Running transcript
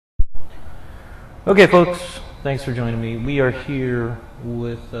Okay, folks, thanks for joining me. We are here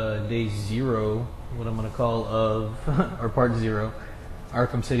with day 0, what I'm going to call of, or part 0,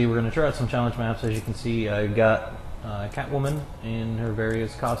 Arkham City. We're going to try out some challenge maps. As you can see, I've got Catwoman in her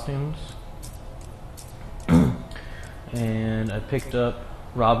various costumes, and I picked up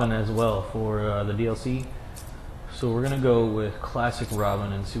Robin as well for the DLC. So we're going to go with classic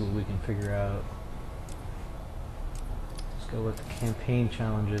Robin and see what we can figure out. Go with the campaign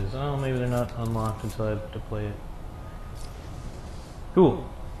challenges. Oh, maybe they're not unlocked until I have to play it. Cool.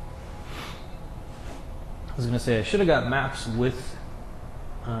 I was going to say I should have got maps with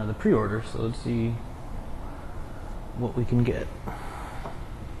the pre-order, so let's see what we can get.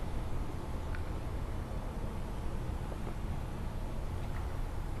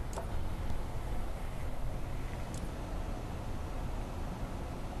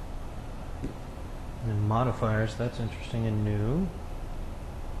 And modifiers, that's interesting and new.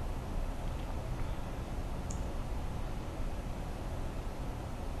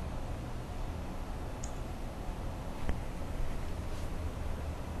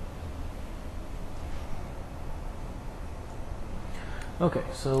 Okay,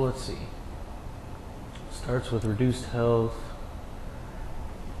 so let's see. Starts with reduced health.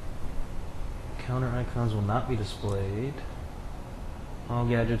 Counter icons will not be displayed. All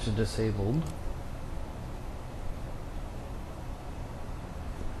gadgets are disabled.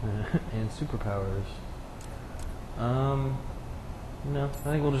 And superpowers. No, I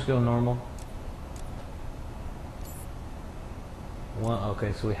think we'll just go normal. Well,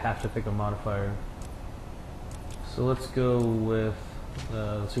 okay, so we have to pick a modifier. So let's go with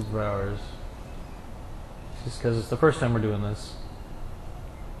the superpowers. Just because it's the first time we're doing this.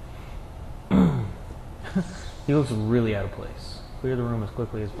 He looks really out of place. Clear the room as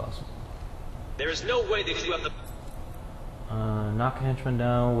quickly as possible. There is no way that you have the... Knock a henchman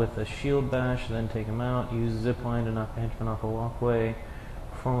down with a shield bash, then take him out. Use zipline to knock a henchman off a walkway.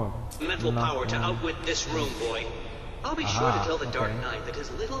 Perform a mental power to outwit this room, boy. I'll be sure to tell the Dark Knight that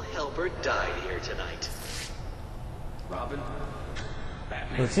his little helper died here tonight. Robin?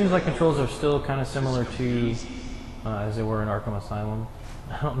 So it seems like controls are still kind of similar to as they were in Arkham Asylum.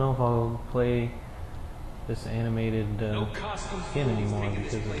 I don't know if I'll play this animated skin anymore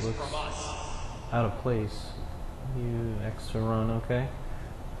because it looks out of place. You extra run, okay.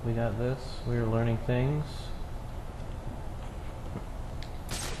 We got this. We're learning things.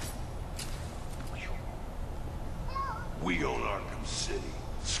 We own Arkham City.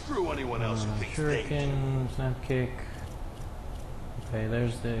 Screw anyone else who thinks they do. Shuriken, snap kick. Okay,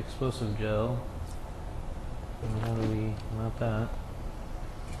 there's the explosive gel. And how do we... not that.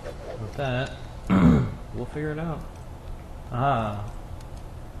 Not that. We'll figure it out. Aha.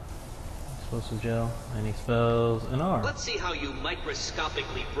 Explosive gel, any spells, an R. Let's see how you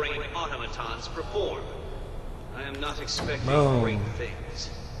microscopically brain automatons perform. I am not expecting great things.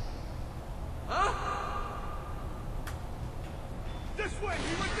 Huh? This way!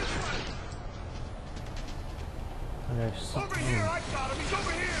 He went this way! Okay, over here! I got him! He's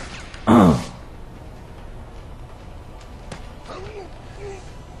over here!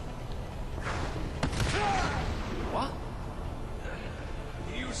 What?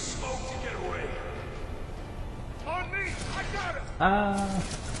 He used smoke to get away. On me! I got him! Ah!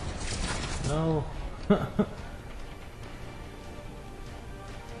 No.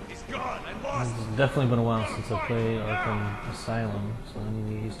 He's gone! I lost him! It's definitely been a while since I played Arkham Asylum, so I need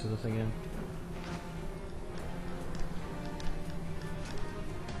to get used to this again.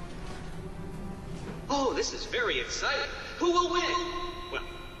 Oh, this is very exciting. Who will win? Well,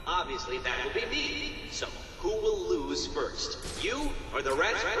 obviously that will be me. So, who will lose first? You or the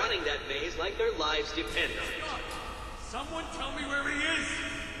rats running that maze like their lives depend on it? Someone tell me where he is!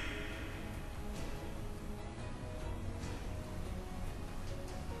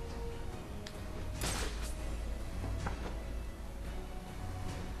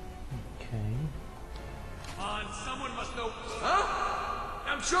 Okay. Come on, someone must know. Huh?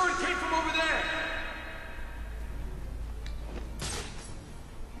 I'm sure it came from over there!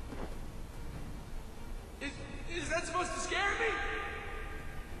 Is that supposed to scare me?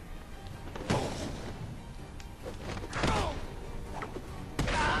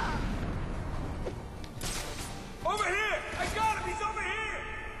 Over here! I got him! He's over here!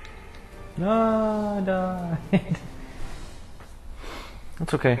 No, I died.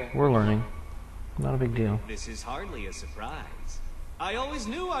 That's okay. We're learning. Not a big deal. This is hardly a surprise. I always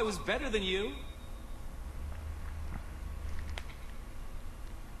knew I was better than you.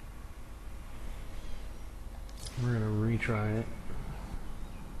 We're gonna retry it.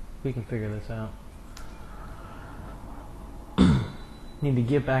 We can figure this out. Need to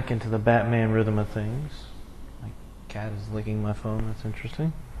get back into the Batman rhythm of things. My cat is licking my phone, that's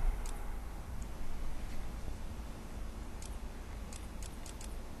interesting.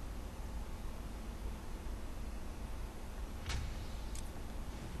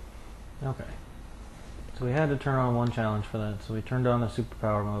 Okay. So we had to turn on one challenge for that, so we turned on the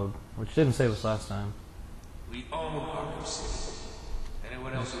superpower mode, which didn't save us last time. We own Arkham City.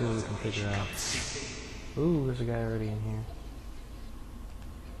 Anyone else Let's see what we can figure out. Ooh, there's a guy already in here.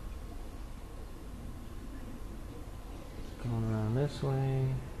 Going around this way.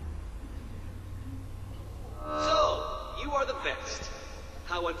 So, you are the best.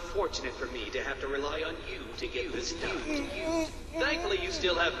 How unfortunate for me to have to rely on you to get this done. Thankfully, you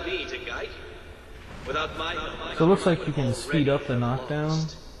still have me to guide you. Without my help, So it looks like you can speed up the knockdown,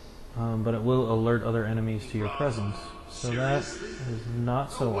 but it will alert other enemies to your presence. So that is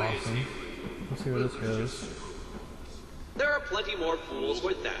not so awesome. Let's see where this goes. there are plenty more fools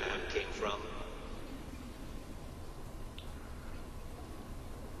where that one came from.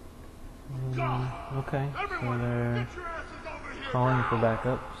 Okay, so they're calling for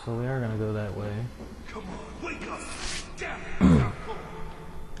backup, so we are going to go that way. Come on, wake up! Damn it!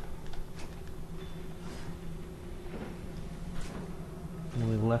 And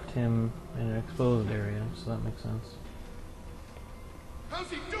we left him in an exposed area, so that makes sense. How's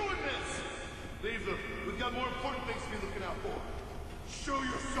he doing this? Leave them. We've got more important things to be looking out for. Show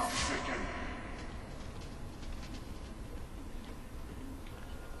yourself, chicken!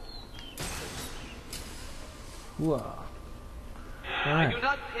 Whoa. I do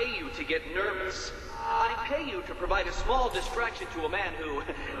not pay you to get nervous. I pay you to provide a small distraction to a man who,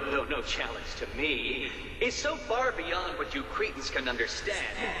 though no challenge to me, is so far beyond what you cretins can understand,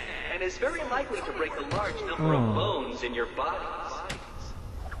 and is very likely to break a large number of bones in your bodies.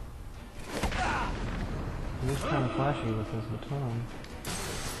 He's kind of flashy with his baton.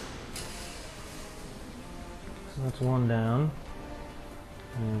 So that's one down.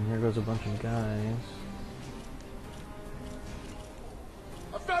 And here goes a bunch of guys.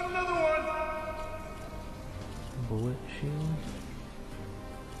 I found another one! Bullet shield.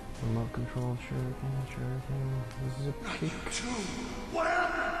 Remote control shuriken. This is a peek. Two! What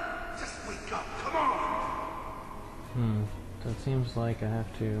happened? Just wake up, come on! So it seems like I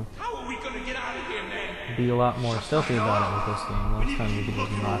have to How are we gonna get out of here, man? be a lot more stealthy about it with this game. Last time you could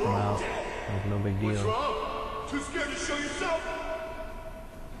just knock them out. Like no big What's deal. wrong? Too scared to show yourself?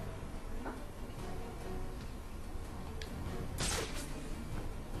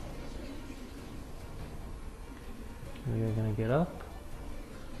 We are gonna get up.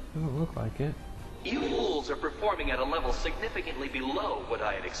 Doesn't look like it. You fools are performing at a level significantly below what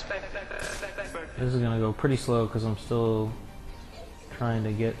I had expected. This is gonna go pretty slow because I'm still trying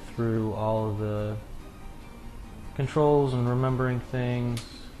to get through all of the controls and remembering things.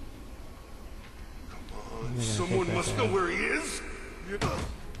 Someone must know where he is.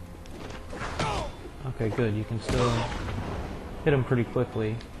 Okay, good. You can still hit him pretty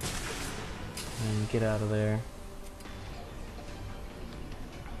quickly and get out of there.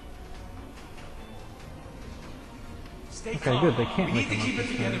 Okay, good. They can't make him up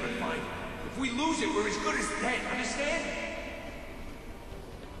this time. If we lose it, we're as good as dead. Understand?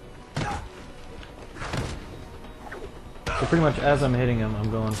 So pretty much as I'm hitting him,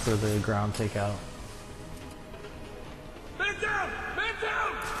 I'm going for the ground takeout. Man down! Man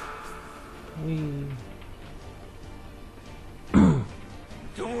down! Whee.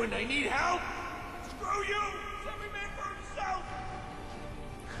 Doing? I need help. Screw you! Every man for himself.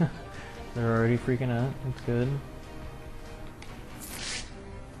 They're already freaking out. That's good.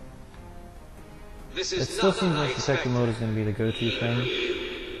 This It is still not seems what I like detective expected. mode is going to be the go-to thing.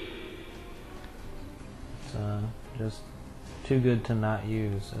 It's just too good to not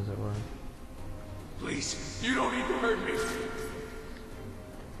use, as it were. Please, you don't need to hurt me.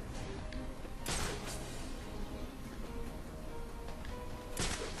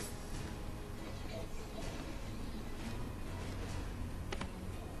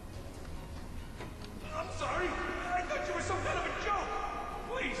 I'm sorry. I thought you were some kind of a joke.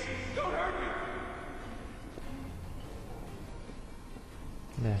 Please, don't hurt me.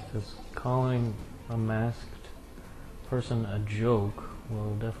 Yeah, because calling a masked person a joke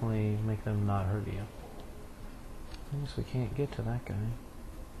will definitely make them not hurt you. I guess we can't get to that guy.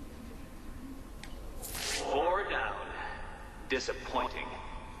 4 down. Disappointing.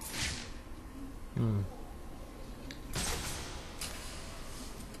 Do,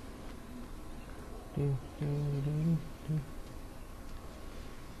 do, do, do.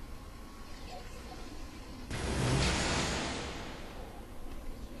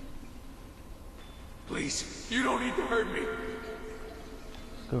 Please, you don't need to hurt me.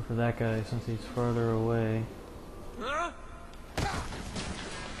 go for that guy since he's farther away.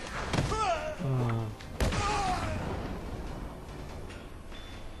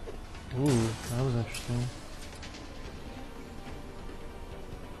 Ooh, that was interesting.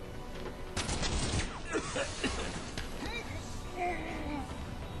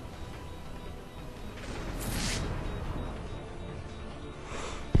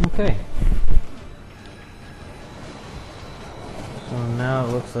 Okay. So now it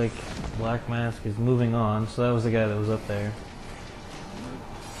looks like Black Mask is moving on. So that was the guy that was up there.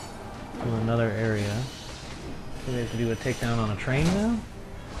 To another area. So we have to do a takedown on a train now?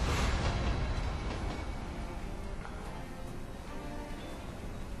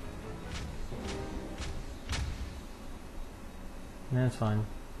 That's fine.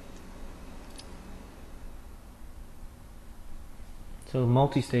 So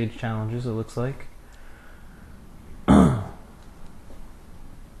multi-stage challenges, it looks like.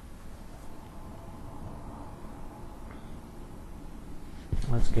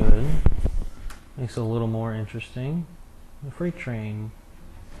 That's good. Makes it a little more interesting. The freight train.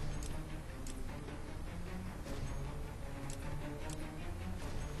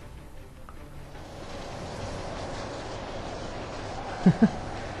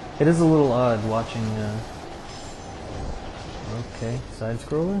 It is a little odd watching. Okay, side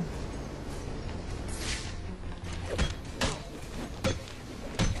scroller.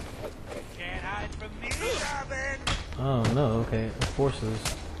 Can't hide from me, Robin. Oh no, okay, the forces.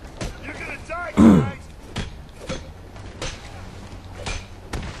 You're gonna die, guys.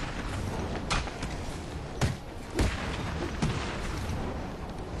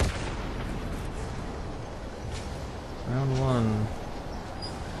 Round one.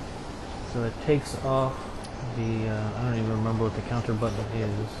 So it takes off the, I don't even remember what the counter button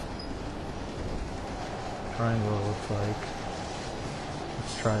is. Triangle it looks like.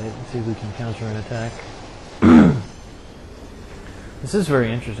 Let's try it and see if we can counter an attack. This is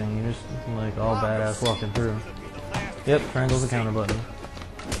very interesting. You're just like all badass walking through. Yep, triangle's the counter button.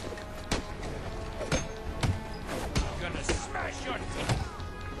 Gonna smash your teeth.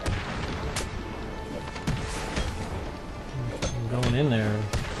 I'm going in there,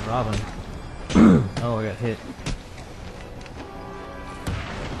 Robin. Oh, I got hit.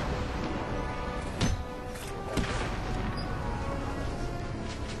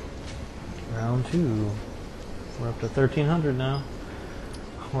 Round two. We're up to 1,300 now.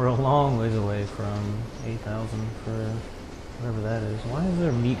 We're a long ways away from 8,000 for whatever that is. Why is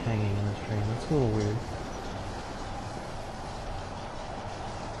there meat hanging in this train? That's a little weird.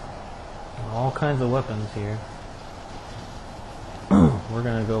 All kinds of weapons here. We're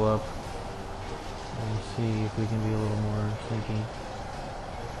gonna go up and see if we can be a little more sneaky.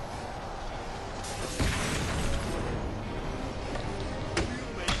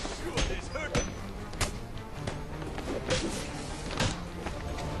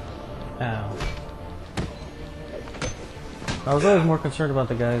 Ow. I was always more concerned about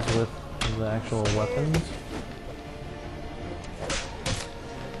the guys with the actual weapons.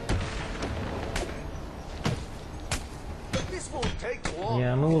 This won't take long.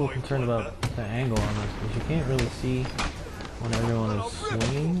 Yeah, I'm a little concerned about the angle on this because you can't really see when everyone is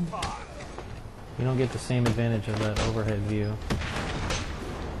swinging. You don't get the same advantage of that overhead view.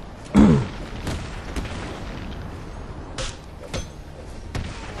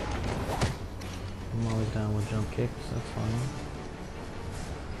 I'm always down with jump kicks, that's fine.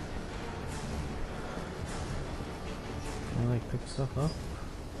 Can I like pick stuff up?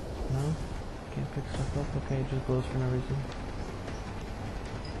 No? Can't pick stuff up? Okay, it just glows for no reason.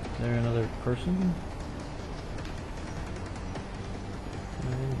 Is there another person? I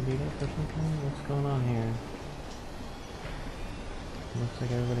didn't beat up or something? What's going on here? Looks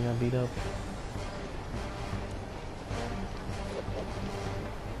like everybody got beat up.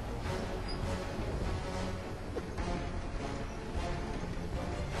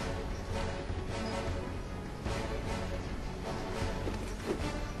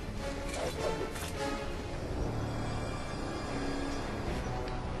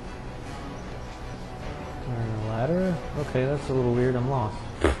 Ladder? Okay, that's a little weird. I'm lost.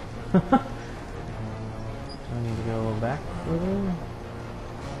 I need to go back further?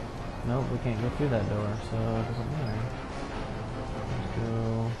 Nope, we can't go through that door, so it doesn't matter. Let's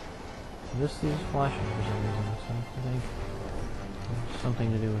go... This is flashing for some reason, so I think there's something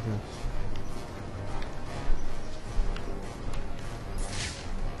to do with this.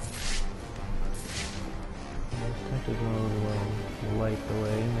 Detective mode will light the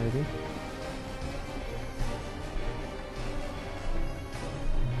way, maybe.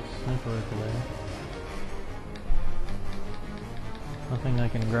 Sniper rifle there. nothing I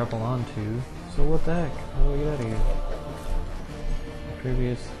can grapple onto. So what the heck? How do I get out of here?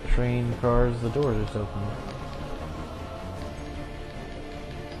 Previous train cars, the door just opened.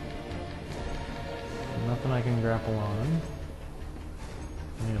 Nothing I can grapple on.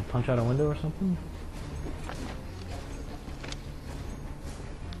 I need to punch out a window or something?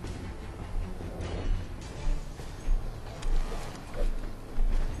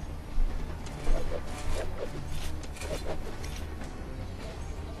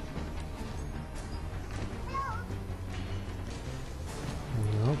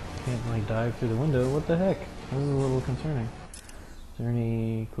 Nope, can't like dive through the window. What the heck? This is a little concerning. Is there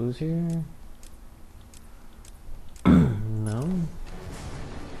any clues here? No.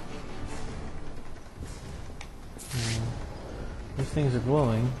 These things are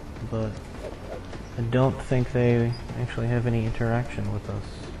glowing, but I don't think they actually have any interaction with us.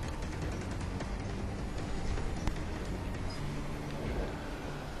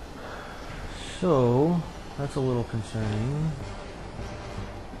 So, that's a little concerning.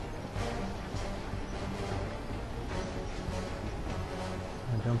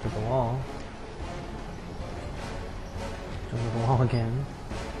 I jumped at the wall. Jump at the wall again.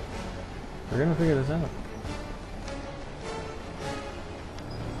 We're gonna figure this out.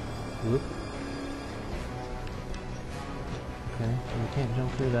 Whoop. Okay, so we can't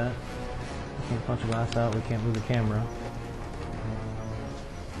jump through that. We can't punch a glass out, we can't move the camera.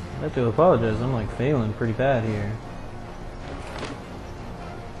 I have to apologize, I'm like failing pretty bad here.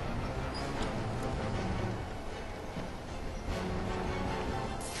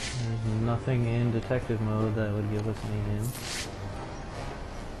 There's nothing in detective mode that would give us any hint.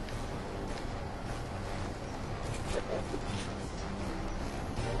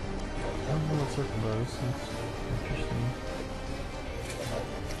 I don't know what circle does. That's interesting.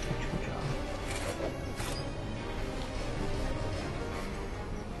 Good job.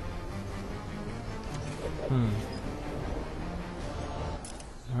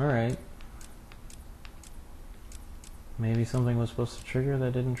 Alright. Maybe something was supposed to trigger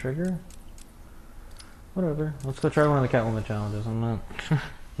that didn't trigger? Whatever. Let's go try one of the Catwoman challenges. I'm not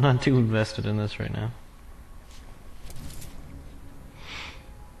not too invested in this right now.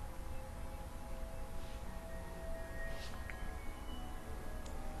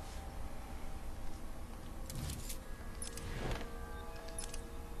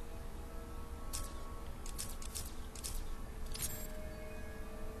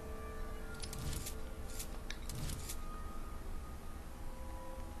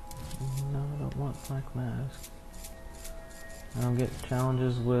 No, I don't want Black Mask. I don't get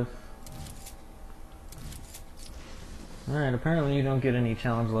challenges with... Alright, apparently you don't get any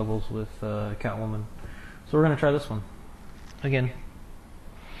challenge levels with Catwoman. So we're gonna try this one. Again.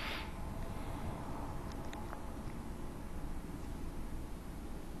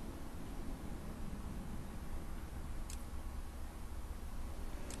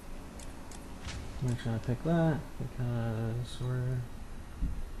 I'm just gonna pick that because we're...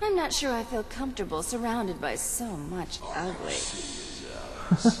 I'm not sure I feel comfortable surrounded by so much ugly.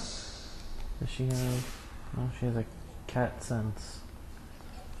 Does she have... Oh, she has a cat sense.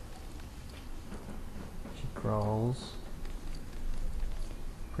 She crawls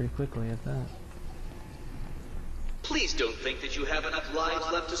pretty quickly at that. Please don't think that you have enough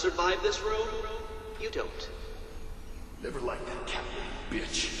lives left to survive this room. You don't. Never liked that Catwoman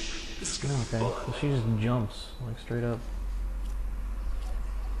bitch. This is gonna be Okay, fun. so she just jumps, like straight up.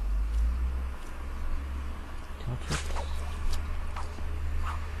 Touch it.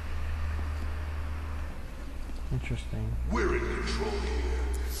 Interesting. We're in control here.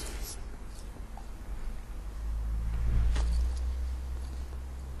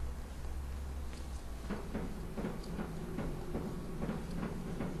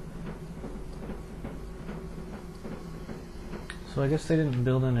 So I guess they didn't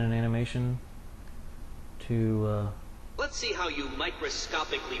build in an animation to Let's see how you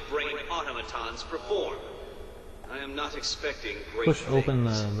microscopically brain automatons perform. I am not expecting great push open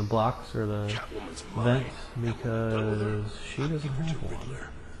things. the blocks or the Catwoman's mine. vents because she doesn't have one.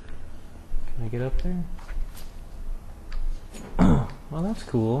 Can I get up there? Well, that's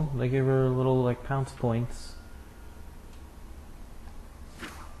cool. They give her little like pounce points.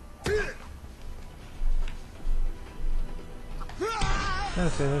 Gotta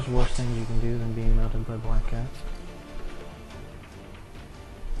say, there's worse things you can do than being melted by black cats.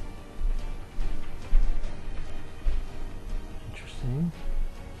 Interesting.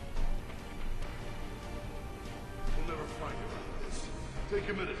 We'll never find her out of this. Take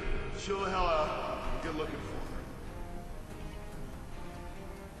a minute. Chill the hell out and get looking for her.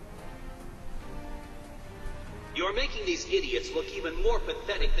 Your or making these idiots look even more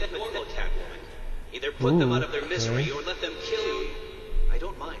pathetic than normal Catwoman. Either put them out of their misery or let them kill you. I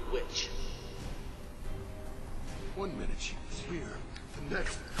don't mind which. One minute she was here, the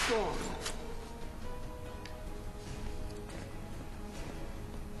next gone.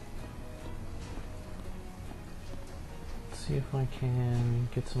 See if I can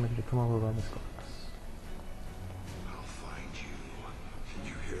get somebody to come over by this glass. I'll find you. Can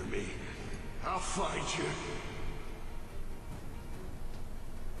you hear me? I'll find you.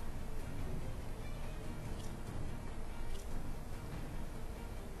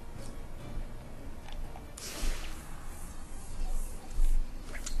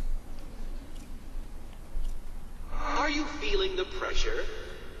 Are you feeling the pressure?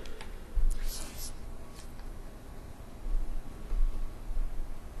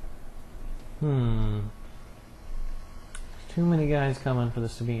 Too many guys coming for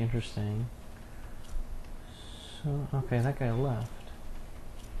this to be interesting. So, okay, that guy left.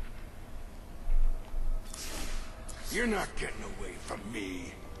 You're not getting away from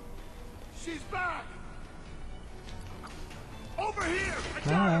me. She's back! Over here! I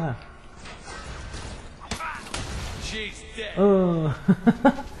got her! She's dead. Oh.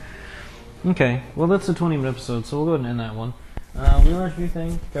 Okay, well that's a 20-minute episode, so we'll go ahead and end that one. We learned a few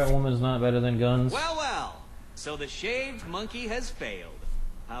things. Catwoman is not better than guns. Well, well. So the shaved monkey has failed.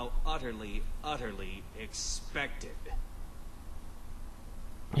 How utterly, utterly expected.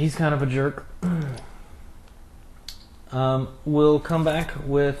 He's kind of a jerk. We'll come back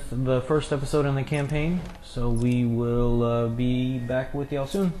with the first episode in the campaign, so we will be back with y'all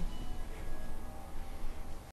soon.